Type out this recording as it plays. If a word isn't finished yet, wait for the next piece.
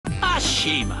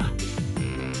Ashima.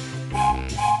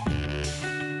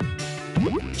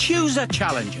 Choose a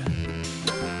challenger.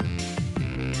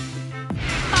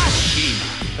 Ashima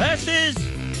versus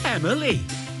Emily.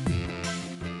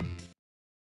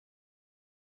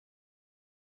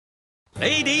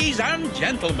 Ladies and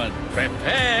gentlemen,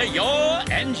 prepare your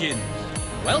engines.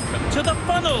 Welcome to the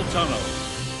funnel tunnel.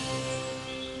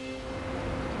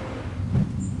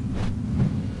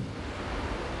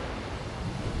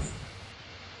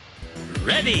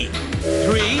 Ready?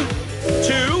 3,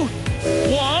 2,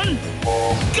 1,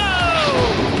 go!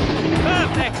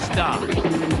 Perfect start.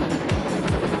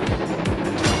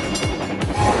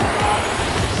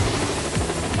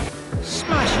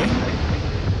 Smashing.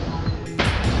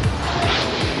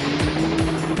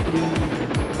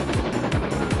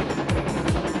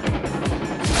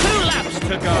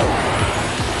 To go.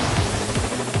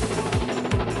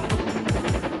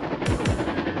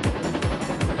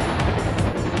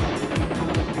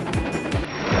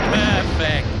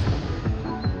 Perfect.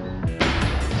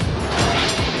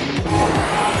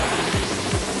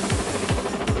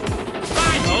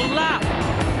 Final lap.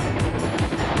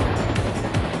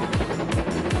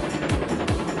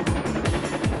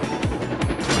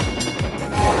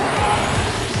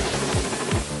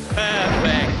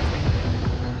 Perfect.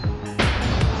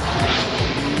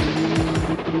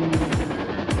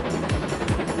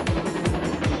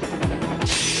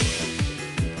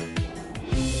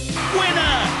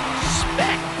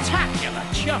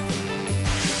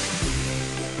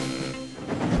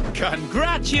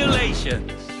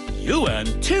 Congratulations! You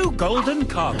earned 2 golden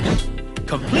cogs.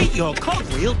 Complete your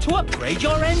cogwheel to upgrade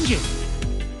your engine.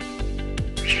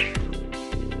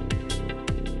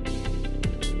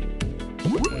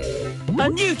 A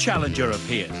new challenger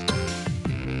appears.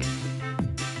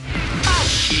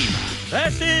 Ashima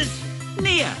versus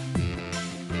Nia.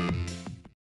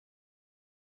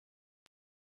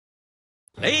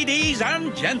 Ladies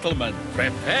and gentlemen,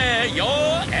 prepare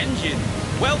your engines.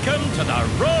 Welcome to the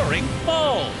Roaring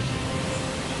Falls.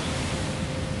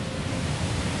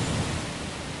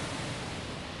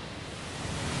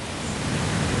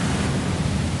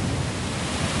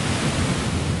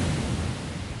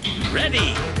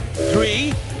 Ready?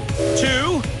 3,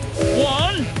 2,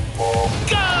 1,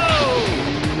 go!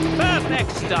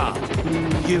 Perfect start.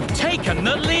 You've taken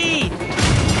the lead.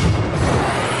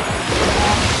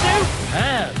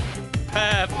 Superb.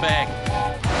 Perfect.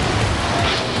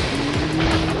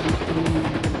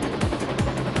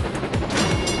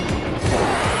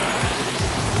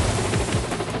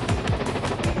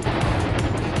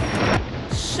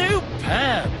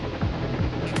 Superb.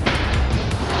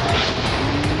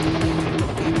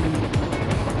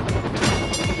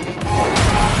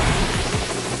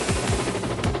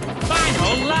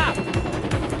 Final lap.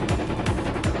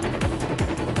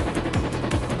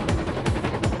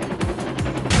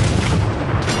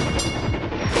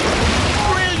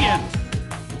 Brilliant.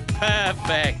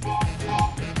 Perfect.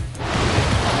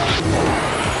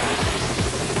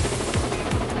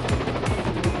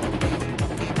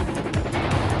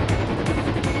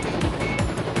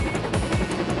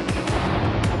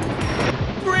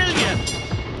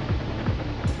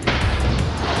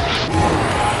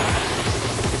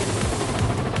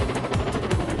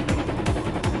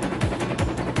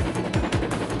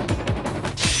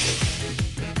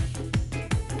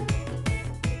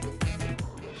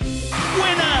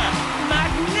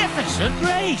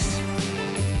 Race.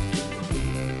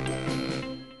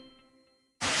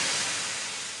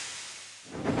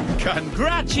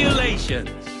 Congratulations!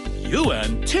 You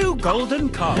earned 2 golden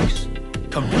cogs.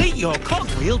 Complete your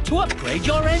cogwheel to upgrade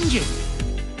your engine.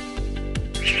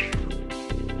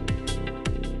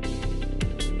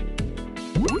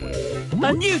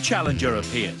 A new challenger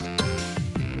appears.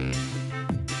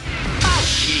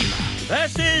 Ashima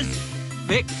versus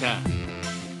Victor.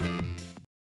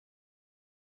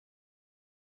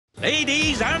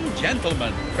 Ladies and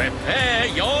gentlemen, prepare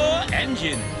your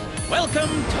engines. Welcome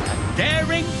to the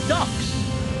Daring Docks.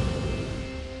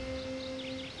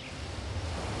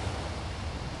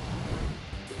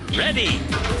 Ready?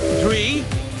 3,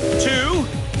 2,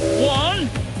 1,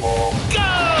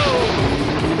 go!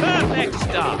 Perfect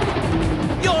start.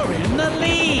 You're in the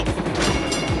lead.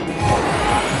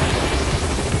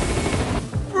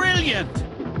 Brilliant.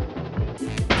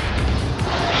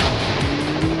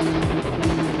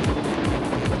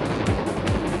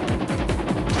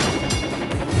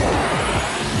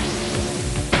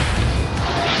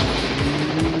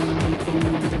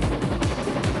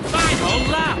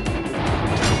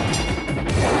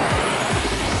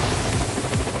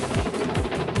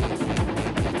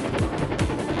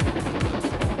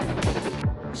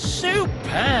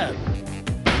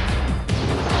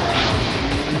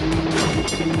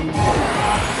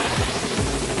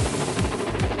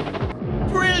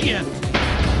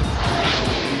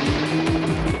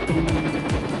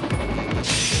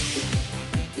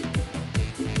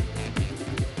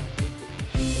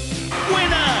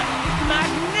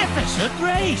 ultimate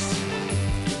race.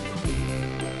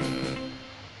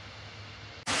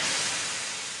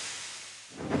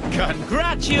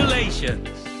 Congratulations!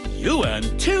 You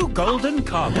earned 2 golden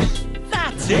cogs.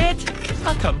 That's it!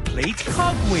 A complete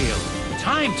cogwheel.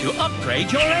 Time to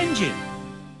upgrade your engine.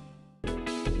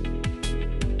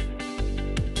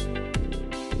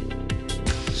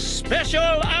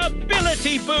 Special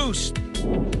Ability Boost!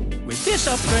 With this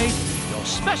upgrade, your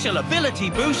special ability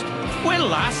boost will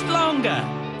last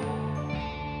longer.